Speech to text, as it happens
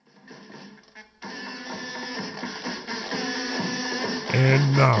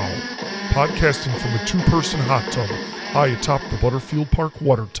And now, podcasting from a two-person hot tub high atop the Butterfield Park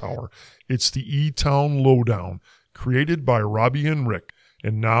Water Tower, it's the E-Town Lowdown, created by Robbie and Rick.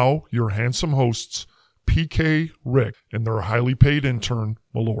 And now, your handsome hosts, PK, Rick, and their highly paid intern,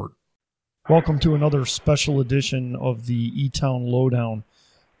 Malord. Welcome to another special edition of the E-Town Lowdown,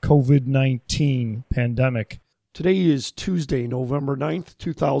 COVID-19 pandemic. Today is Tuesday, November 9th,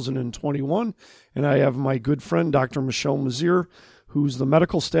 2021, and I have my good friend, Dr. Michelle Mazier, who's the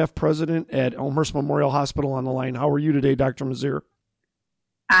medical staff president at Elmhurst Memorial Hospital on the line. How are you today, Dr. Mazier?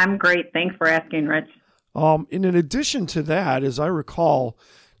 I'm great. Thanks for asking, Rich. And in addition to that, as I recall,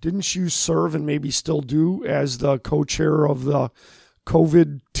 didn't you serve and maybe still do as the co-chair of the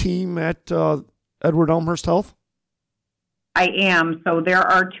COVID team at Edward Elmhurst Health? I am. So there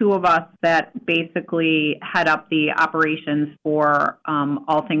are two of us that basically head up the operations for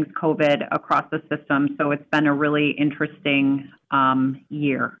all things COVID across the system. So it's been a really interesting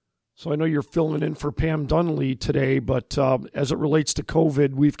year. So I know you're filling in for Pam Dunley today, but as it relates to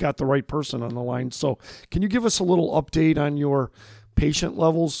COVID, we've got the right person on the line. So can you give us a little update on your patient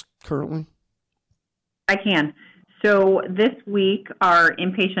levels currently? I can. So this week, our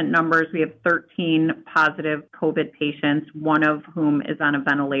inpatient numbers, we have 13 positive COVID patients, one of whom is on a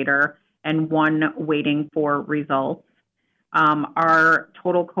ventilator and one waiting for results. Our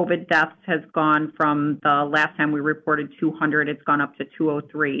total COVID deaths has gone from the last time we reported 200, it's gone up to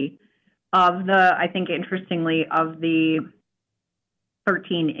 203. I think interestingly, of the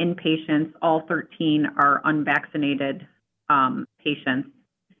 13 inpatients, all 13 are unvaccinated patients.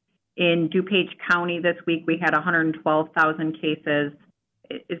 In DuPage County this week, we had 112,000 cases.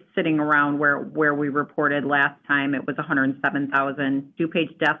 It's sitting around where we reported last time. It was 107,000.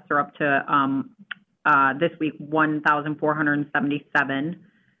 DuPage deaths are up to this week 1,477.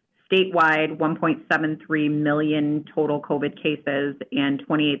 Statewide, 1.73 million total COVID cases and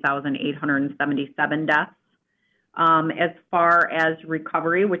 28,877 deaths. As far as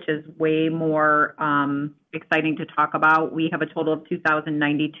recovery, which is way more exciting to talk about, we have a total of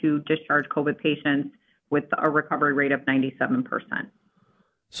 2,092 discharged COVID patients with a recovery rate of 97%.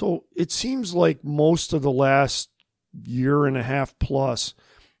 So it seems like most of the last year and a half plus,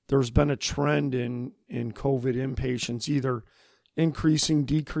 there's been a trend in COVID inpatients, either increasing,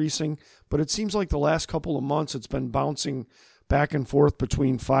 decreasing, but it seems like the last couple of months it's been bouncing back and forth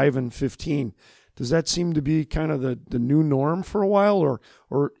between 5 and 15. Does that seem to be kind of the new norm for a while,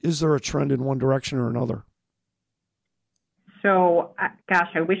 or is there a trend in one direction or another? So, gosh,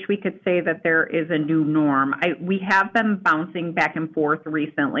 I wish we could say that there is a new norm. We have been bouncing back and forth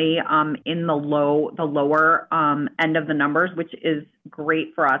recently in the lower end of the numbers, which is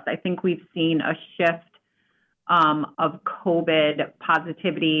great for us. I think we've seen a shift of COVID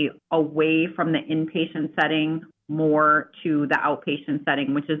positivity away from the inpatient setting more to the outpatient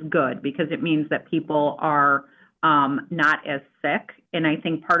setting, which is good because it means that people are not as sick. And I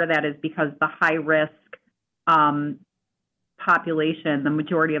think part of that is because the high risk population, the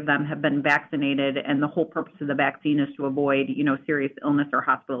majority of them have been vaccinated, and the whole purpose of the vaccine is to avoid, serious illness or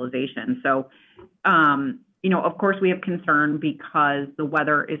hospitalization. So, of course we have concern because the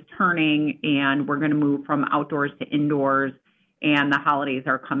weather is turning and we're going to move from outdoors to indoors and the holidays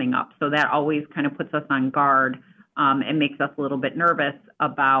are coming up. So that always kind of puts us on guard and makes us a little bit nervous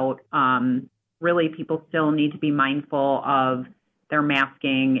about really people still need to be mindful of their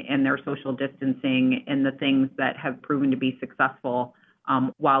masking and their social distancing and the things that have proven to be successful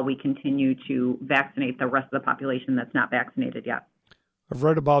while we continue to vaccinate the rest of the population that's not vaccinated yet. I've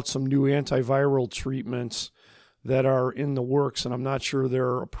read about some new antiviral treatments that are in the works, and I'm not sure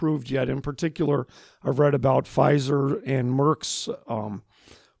they're approved yet. In particular, I've read about Pfizer and Merck's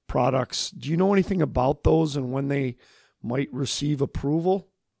products. Do you know anything about those and when they might receive approval?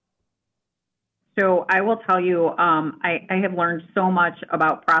 So I will tell you, I have learned so much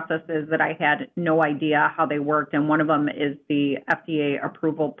about processes that I had no idea how they worked. And one of them is the FDA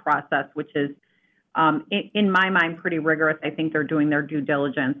approval process, which is, in my mind, pretty rigorous. I think they're doing their due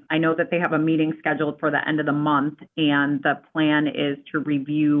diligence. I know that they have a meeting scheduled for the end of the month, and the plan is to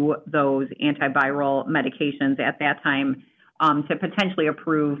review those antiviral medications at that time to potentially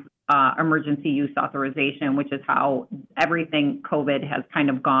approve emergency use authorization, which is how everything COVID has kind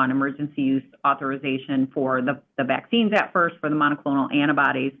of gone, emergency use authorization for the vaccines at first, for the monoclonal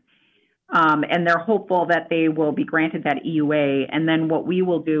antibodies. And they're hopeful that they will be granted that EUA. And then what we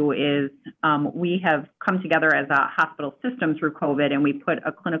will do is we have come together as a hospital system through COVID, and we put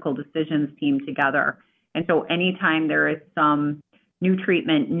a clinical decisions team together. And so anytime there is some new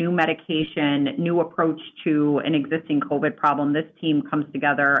treatment, new medication, new approach to an existing COVID problem, this team comes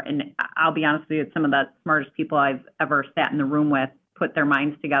together. And I'll be honest with you, it's some of the smartest people I've ever sat in the room with put their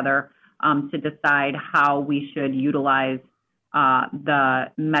minds together to decide how we should utilize the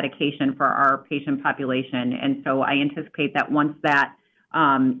medication for our patient population. And so I anticipate that once that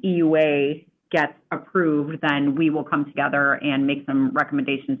EUA gets approved, then we will come together and make some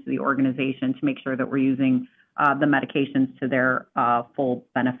recommendations to the organization to make sure that we're using the medications to their full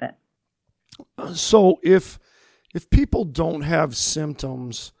benefit. So if people don't have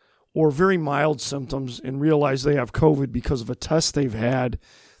symptoms or very mild symptoms and realize they have COVID because of a test they've had,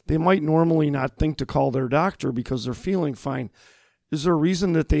 they might normally not think to call their doctor because they're feeling fine. Is there a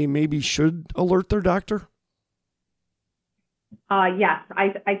reason that they maybe should alert their doctor? Yes,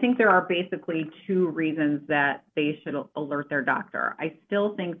 I think there are basically two reasons that they should alert their doctor. I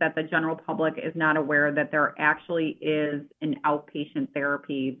still think that the general public is not aware that there actually is an outpatient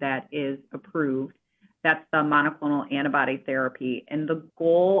therapy that is approved. That's the monoclonal antibody therapy. And the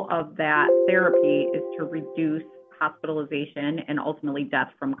goal of that therapy is to reduce hospitalization and ultimately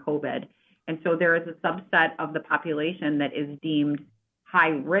death from COVID. And so there is a subset of the population that is deemed high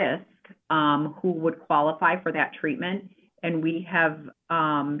risk who would qualify for that treatment. And we have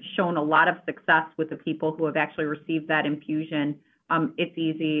shown a lot of success with the people who have actually received that infusion. It's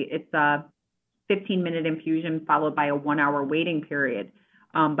easy. It's a 15-minute infusion followed by a 1-hour waiting period.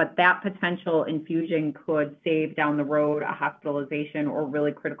 But that potential infusion could save down the road a hospitalization or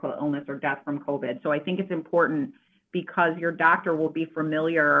really critical illness or death from COVID. So I think it's important because your doctor will be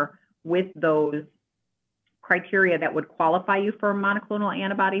familiar with those criteria that would qualify you for monoclonal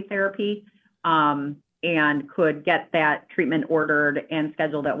antibody therapy and could get that treatment ordered and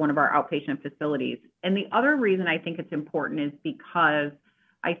scheduled at one of our outpatient facilities. And the other reason I think it's important is because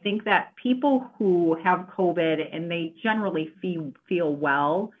I think that people who have COVID and they generally feel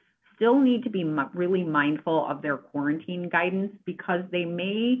well still need to be really mindful of their quarantine guidance because they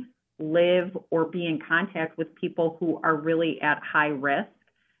may live or be in contact with people who are really at high risk.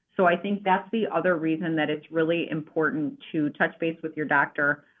 So I think that's the other reason that it's really important to touch base with your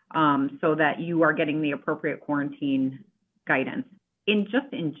doctor so that you are getting the appropriate quarantine guidance. In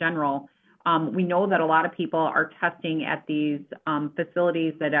general, we know that a lot of people are testing at these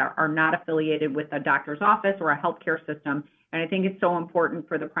facilities that are not affiliated with a doctor's office or a healthcare system. And I think it's so important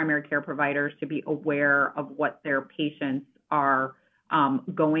for the primary care providers to be aware of what their patients are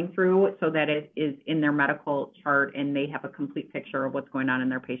going through so that it is in their medical chart and they have a complete picture of what's going on in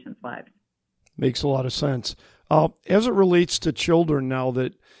their patients' lives. Makes a lot of sense. As it relates to children now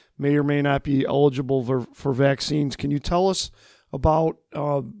that may or may not be eligible for vaccines, can you tell us about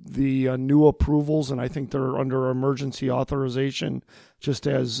the new approvals? And I think they're under emergency authorization, just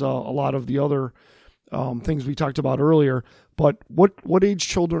as a lot of the other things we talked about earlier. But what age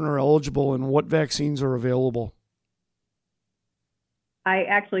children are eligible and what vaccines are available? I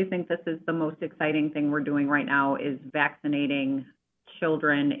actually think this is the most exciting thing we're doing right now is vaccinating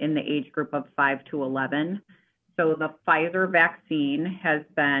children in the age group of 5 to 11. So the Pfizer vaccine has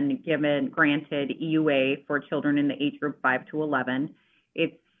been granted EUA for children in the age group 5 to 11.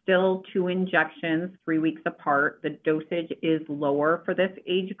 It's still 2 injections, 3 weeks apart. The dosage is lower for this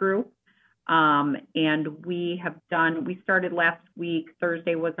age group. And we started last week.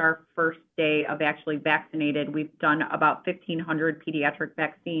 Thursday was our first day of actually vaccinated. We've done about 1,500 pediatric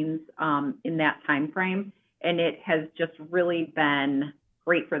vaccines in that time frame. And it has just really been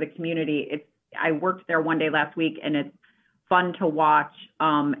great for the community. I worked there one day last week and it's fun to watch.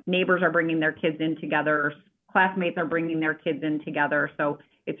 Neighbors are bringing their kids in together. Classmates are bringing their kids in together. So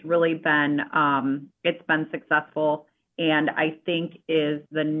it's really been, it's been successful. And I think is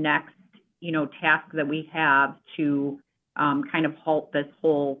the next task that we have to kind of halt this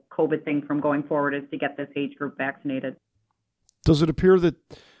whole COVID thing from going forward is to get this age group vaccinated. Does it appear that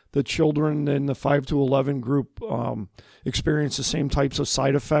the children in the 5 to 11 group experience the same types of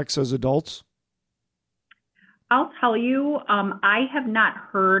side effects as adults? I'll tell you, I have not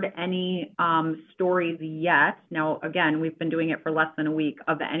heard any stories yet. Now, again, we've been doing it for less than a week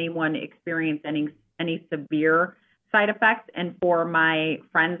of anyone experiencing any severe side effects. And for my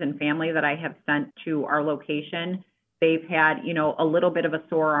friends and family that I have sent to our location, they've had, a little bit of a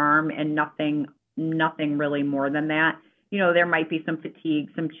sore arm and nothing really more than that. There might be some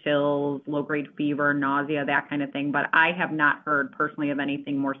fatigue, some chills, low-grade fever, nausea, that kind of thing. But I have not heard personally of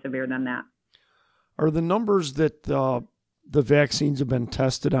anything more severe than that. Are the numbers that the vaccines have been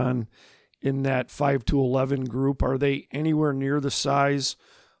tested on in that 5 to 11 group, are they anywhere near the size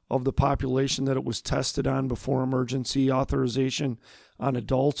of the population that it was tested on before emergency authorization on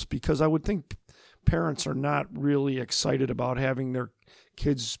adults? Because I would think parents are not really excited about having their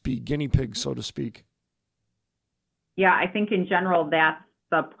kids be guinea pigs, so to speak. Yeah, I think in general that's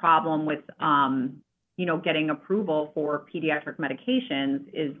the problem with getting approval for pediatric medications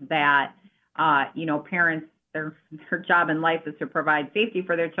is that, parents, their job in life is to provide safety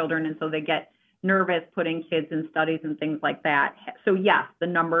for their children. And so they get nervous putting kids in studies and things like that. So yes, the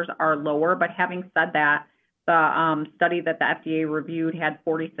numbers are lower, but having said that, the study that the FDA reviewed had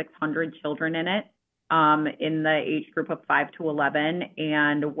 4,600 children in it in the age group of 5 to 11.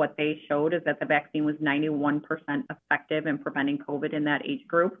 And what they showed is that the vaccine was 91% effective in preventing COVID in that age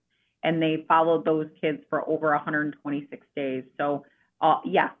group. And they followed those kids for over 126 days. So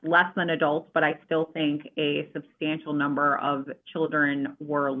yes, less than adults, but I still think a substantial number of children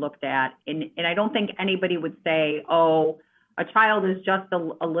were looked at. And I don't think anybody would say, oh, a child is just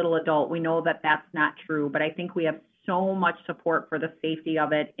a little adult. We know that that's not true, but I think we have so much support for the safety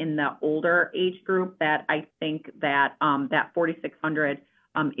of it in the older age group that I think that that 4,600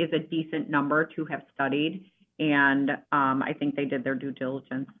 is a decent number to have studied. And I think they did their due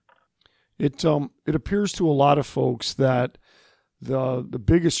diligence. It appears to a lot of folks that the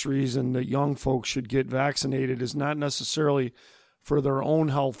biggest reason that young folks should get vaccinated is not necessarily for their own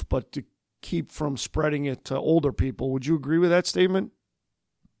health, but to keep from spreading it to older people. Would you agree with that statement?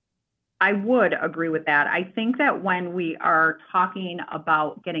 I would agree with that. I think that when we are talking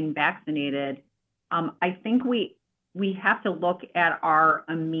about getting vaccinated, I think we have to look at our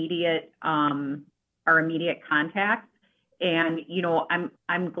immediate contacts. And,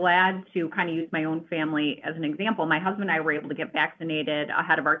 I'm glad to kind of use my own family as an example. My husband and I were able to get vaccinated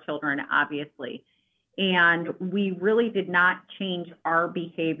ahead of our children, obviously. And we really did not change our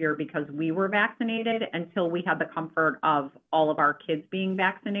behavior because we were vaccinated until we had the comfort of all of our kids being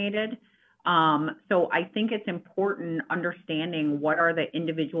vaccinated. So I think it's important understanding what are the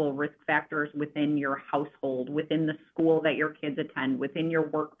individual risk factors within your household, within the school that your kids attend, within your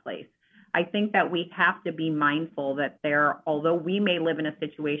workplace. I think that we have to be mindful that although we may live in a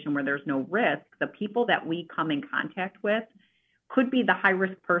situation where there's no risk, the people that we come in contact with could be the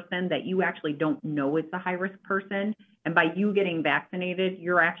high-risk person that you actually don't know is the high-risk person. And by you getting vaccinated,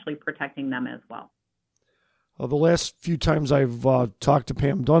 you're actually protecting them as well. The last few times I've talked to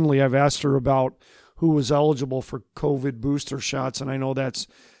Pam Dunley, I've asked her about who was eligible for COVID booster shots, and I know that's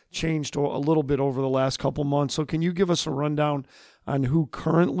changed a little bit over the last couple months. So can you give us a rundown on who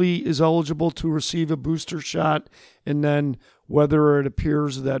currently is eligible to receive a booster shot, and then whether it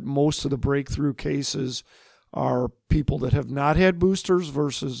appears that most of the breakthrough cases are people that have not had boosters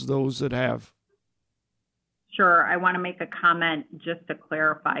versus those that have? Sure. I want to make a comment just to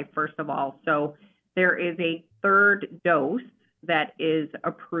clarify, first of all. So there is a third dose that is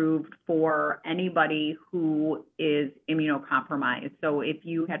approved for anybody who is immunocompromised. So if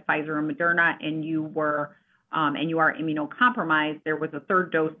you had Pfizer or Moderna and you are immunocompromised, there was a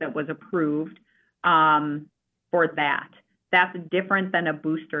third dose that was approved for that. That's different than a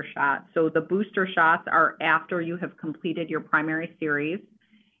booster shot. So the booster shots are after you have completed your primary series.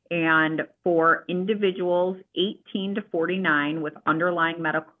 And for individuals 18 to 49 with underlying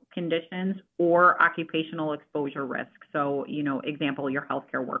medical conditions or occupational exposure risk. So, example, your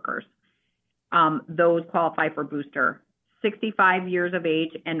healthcare workers. Those qualify for booster. 65 years of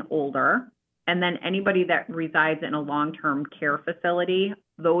age and older. And then anybody that resides in a long-term care facility,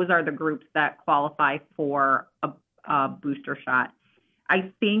 those are the groups that qualify for a booster shot.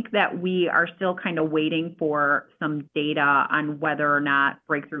 I think that we are still kind of waiting for some data on whether or not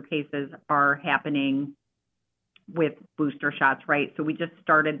breakthrough cases are happening with booster shots, right? So we just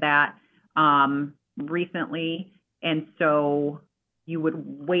started that recently. And so you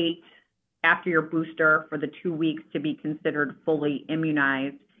would wait after your booster for the 2 weeks to be considered fully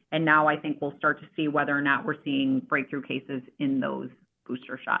immunized. And now I think we'll start to see whether or not we're seeing breakthrough cases in those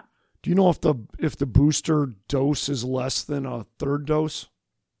booster shots. Do you know if the booster dose is less than a third dose?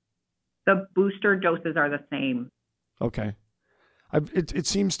 The booster doses are the same. Okay. It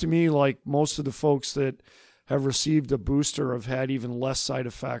seems to me like most of the folks that have received a booster have had even less side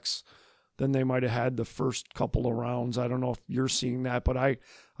effects than they might have had the first couple of rounds. I don't know if you're seeing that, but I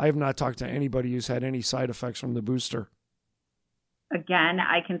have not talked to anybody who's had any side effects from the booster. Again,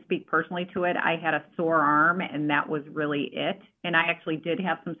 I can speak personally to it. I had a sore arm, and that was really it. And I actually did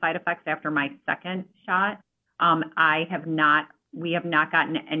have some side effects after my second shot. We have not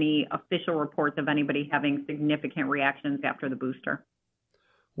gotten any official reports of anybody having significant reactions after the booster.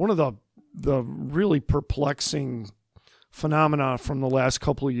 One of the really perplexing phenomena from the last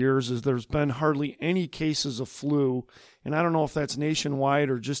couple of years is there's been hardly any cases of flu. And I don't know if that's nationwide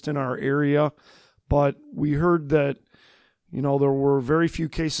or just in our area, but we heard that there were very few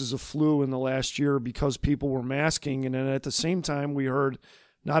cases of flu in the last year because people were masking. And then at the same time, we heard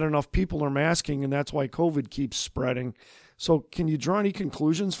not enough people are masking, and that's why COVID keeps spreading. So can you draw any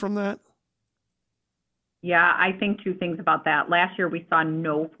conclusions from that? Yeah, I think two things about that. Last year we saw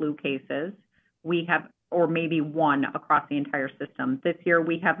no flu cases. We have, or maybe one across the entire system. This year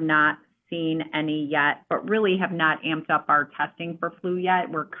we have not seen any yet, but really have not amped up our testing for flu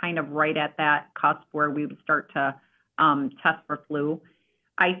yet. We're kind of right at that cusp where we would start to test for flu.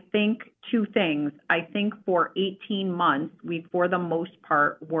 I think two things. I think for 18 months, we, for the most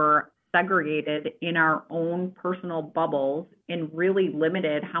part, were segregated in our own personal bubbles and really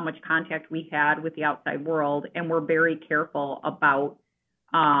limited how much contact we had with the outside world. And we're very careful about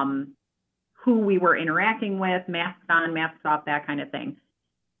who we were interacting with, masks on, masks off, that kind of thing.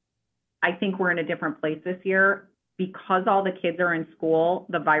 I think we're in a different place this year because all the kids are in school,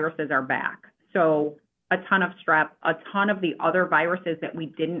 the viruses are back. So a ton of strep, a ton of the other viruses that we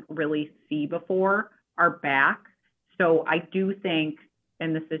didn't really see before are back. So I do think,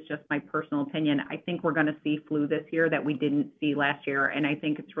 and this is just my personal opinion, I think we're going to see flu this year that we didn't see last year. And I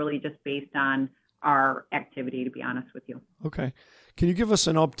think it's really just based on our activity, to be honest with you. Okay. Can you give us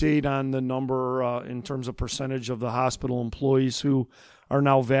an update on the number in terms of percentage of the hospital employees who are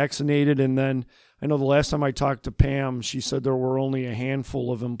now vaccinated? And then I know the last time I talked to Pam, she said there were only a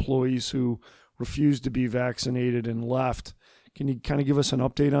handful of employees who refused to be vaccinated and left. Can you kind of give us an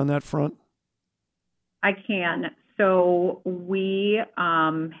update on that front? I can. So we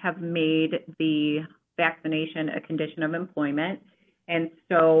have made the vaccination a condition of employment. And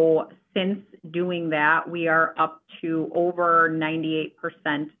so since doing that, we are up to over 98%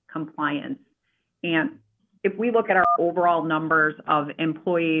 compliance. And if we look at our overall numbers of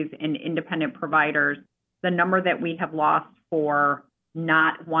employees and independent providers, the number that we have lost for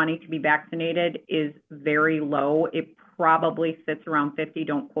not wanting to be vaccinated is very low. It probably sits around 50.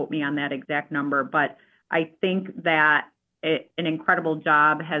 Don't quote me on that exact number, but I think that an incredible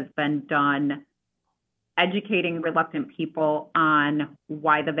job has been done educating reluctant people on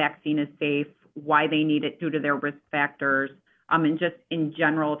why the vaccine is safe, why they need it due to their risk factors, and just in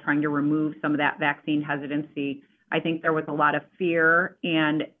general trying to remove some of that vaccine hesitancy. I think there was a lot of fear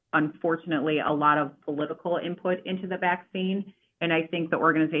and unfortunately a lot of political input into the vaccine. And I think the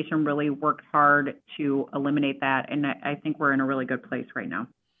organization really worked hard to eliminate that. And I think we're in a really good place right now.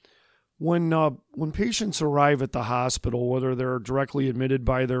 When patients arrive at the hospital, whether they're directly admitted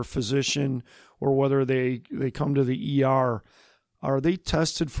by their physician or whether they come to the ER, are they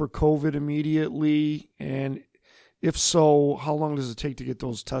tested for COVID immediately? And if so, how long does it take to get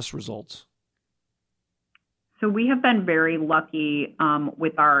those test results? So we have been very lucky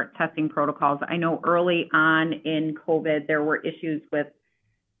with our testing protocols. I know early on in COVID, there were issues with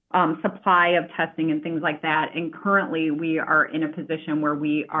supply of testing and things like that. And currently we are in a position where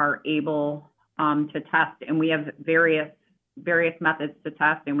we are able to test, and we have various methods to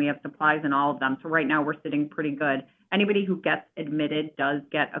test, and we have supplies in all of them. So right now we're sitting pretty good. Anybody who gets admitted does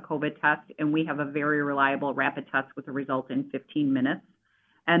get a COVID test, and we have a very reliable rapid test with a result in 15 minutes.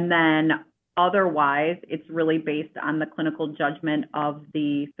 And then otherwise, it's really based on the clinical judgment of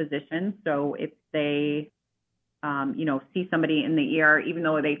the physician. So if they see somebody in the ER, even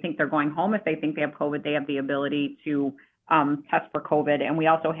though they think they're going home, if they think they have COVID, they have the ability to test for COVID. And we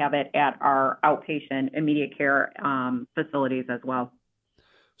also have it at our outpatient immediate care facilities as well.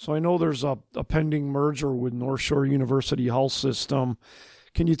 So I know there's a pending merger with North Shore University Health System.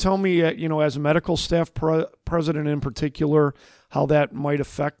 Can you tell me, as a medical staff president in particular, how that might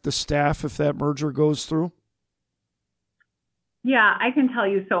affect the staff if that merger goes through? Yeah, I can tell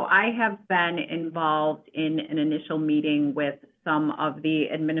you. So I have been involved in an initial meeting with some of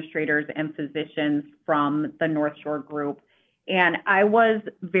the administrators and physicians from the North Shore group, and I was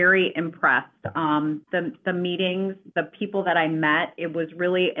very impressed. The meetings, the people that I met, it was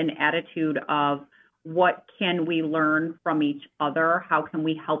really an attitude of what can we learn from each other? How can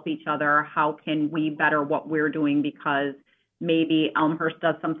we help each other? How can we better what we're doing because maybe Elmhurst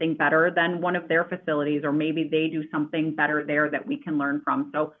does something better than one of their facilities, or maybe they do something better there that we can learn from.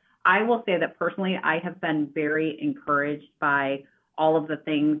 So I will say that personally, I have been very encouraged by all of the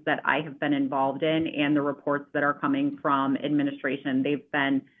things that I have been involved in and the reports that are coming from administration. They've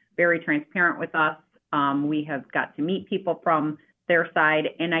been very transparent with us. We have got to meet people from their side.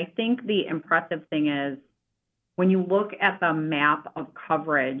 And I think the impressive thing is when you look at the map of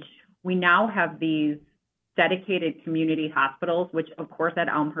coverage, we now have these dedicated community hospitals, which of course at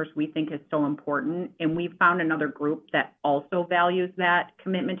Elmhurst we think is so important. And we've found another group that also values that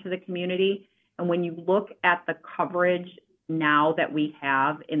commitment to the community. And when you look at the coverage now that we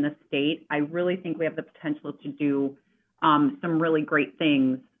have in the state, I really think we have the potential to do some really great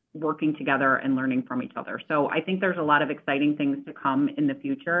things working together and learning from each other. So I think there's a lot of exciting things to come in the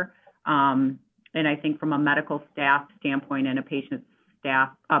future. And I think from a medical staff standpoint and a patient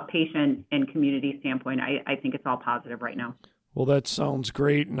staff, patient and community standpoint, I think it's all positive right now. Well, that sounds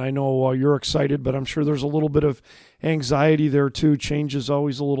great, and I know you're excited, but I'm sure there's a little bit of anxiety there too. Change is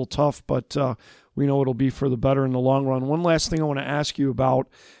always a little tough, but we know it'll be for the better in the long run. One last thing I want to ask you about,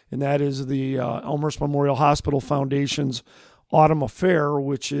 and that is the Elmhurst Memorial Hospital Foundation's Autumn Affair,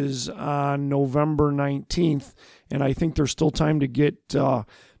 which is on November 19th, and I think there's still time to get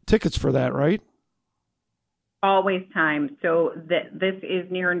tickets for that, right? Always time. So this is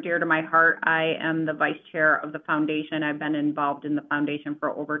near and dear to my heart. I am the vice chair of the foundation. I've been involved in the foundation for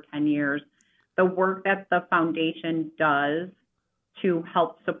over 10 years. The work that the foundation does to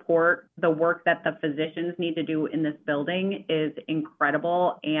help support the work that the physicians need to do in this building is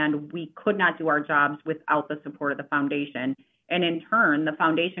incredible, and we could not do our jobs without the support of the foundation. And in turn, the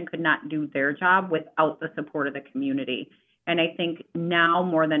foundation could not do their job without the support of the community. And I think now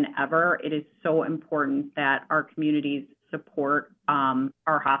more than ever, it is so important that our communities support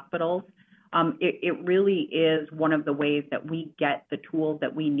our hospitals. It really is one of the ways that we get the tools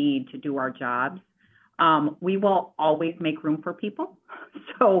that we need to do our jobs. We will always make room for people.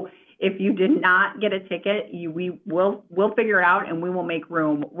 So if you did not get a ticket, we'll figure it out and we will make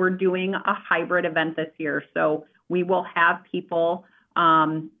room. We're doing a hybrid event this year. So we will have people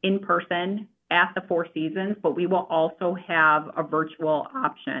in person at the Four Seasons, but we will also have a virtual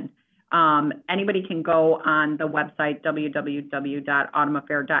option. Anybody can go on the website,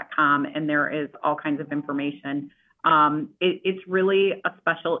 www.autumnaffair.com, and there is all kinds of information. It's really a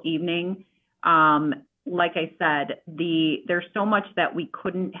special evening. Like I said, there's so much that we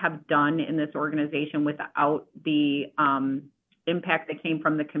couldn't have done in this organization without the impact that came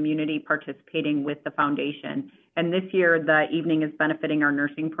from the community participating with the foundation. And this year, the evening is benefiting our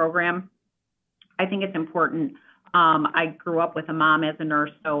nursing program. I think it's important. I grew up with a mom as a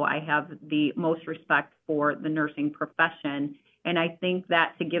nurse, so I have the most respect for the nursing profession. And I think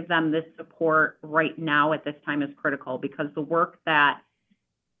that to give them this support right now at this time is critical, because the work that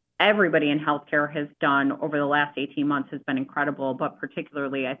everybody in healthcare has done over the last 18 months has been incredible, but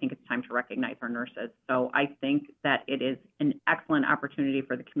particularly I think it's time to recognize our nurses. So I think that it is an excellent opportunity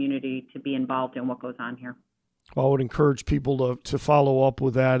for the community to be involved in what goes on here. Well, I would encourage people to follow up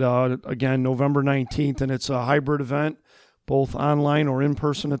with that. Again, November 19th, and it's a hybrid event, both online or in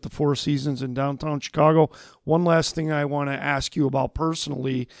person at the Four Seasons in downtown Chicago. One last thing I want to ask you about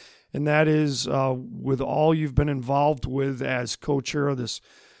personally, and that is with all you've been involved with as co-chair of this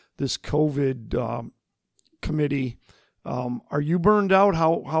COVID committee, are you burned out?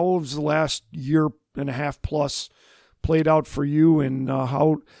 How has the last year and a half plus played out for you, and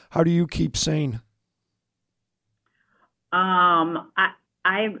how do you keep sane?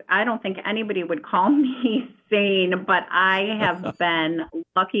 I don't think anybody would call me sane, but I have been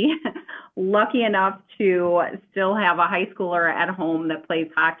lucky enough to still have a high schooler at home that plays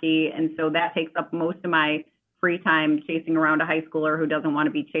hockey. And so that takes up most of my free time. Chasing around a high schooler who doesn't want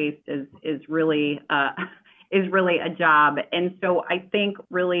to be chased is really a job. And so I think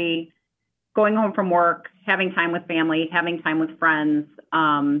really going home from work, having time with family, having time with friends,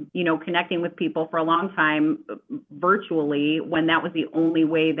 connecting with people for a long time virtually when that was the only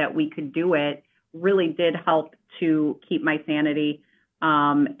way that we could do it really did help to keep my sanity,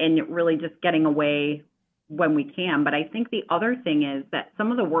 and really just getting away when we can. But I think the other thing is that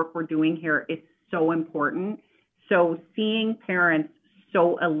some of the work we're doing here is so important. So seeing parents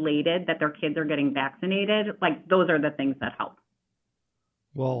so elated that their kids are getting vaccinated, like those are the things that help.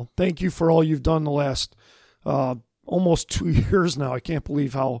 Well, thank you for all you've done the last almost 2 years now. I can't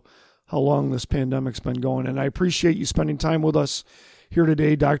believe how long this pandemic's been going. And I appreciate you spending time with us here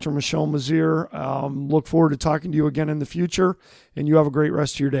today, Dr. Michelle Mazier. Look forward to talking to you again in the future, and you have a great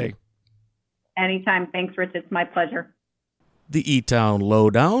rest of your day. Anytime. Thanks, Rich. It's my pleasure. The E-Town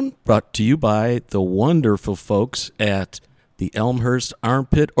Lowdown, brought to you by the wonderful folks at the Elmhurst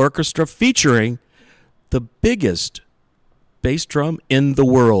Armpit Orchestra, featuring the biggest bass drum in the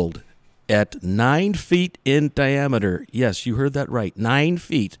world at 9 feet in diameter. Yes, you heard that right, 9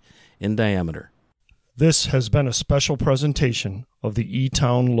 feet in diameter. This has been a special presentation of the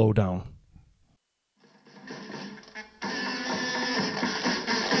E-Town Lowdown.